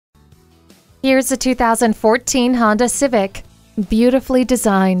Here's a 2014 Honda Civic. Beautifully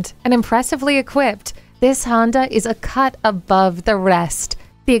designed and impressively equipped, this Honda is a cut above the rest.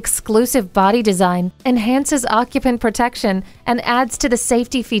 The exclusive body design enhances occupant protection and adds to the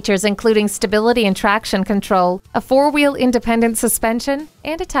safety features including stability and traction control, a four-wheel independent suspension,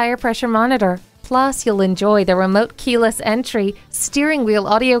 and a tire pressure monitor. Plus, you'll enjoy the remote keyless entry, steering wheel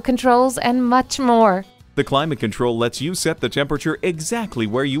audio controls, and much more. The climate control lets you set the temperature exactly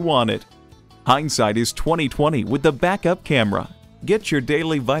where you want it. Hindsight is 20/20 with the backup camera. Get your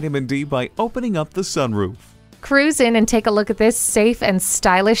daily vitamin D by opening up the sunroof. Cruise in and take a look at this safe and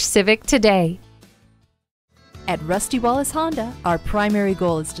stylish Civic today. At Rusty Wallis Honda, our primary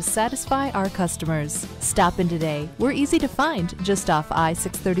goal is to satisfy our customers. Stop in today. We're easy to find just off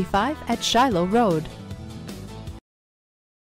I-635 at Shiloh Road.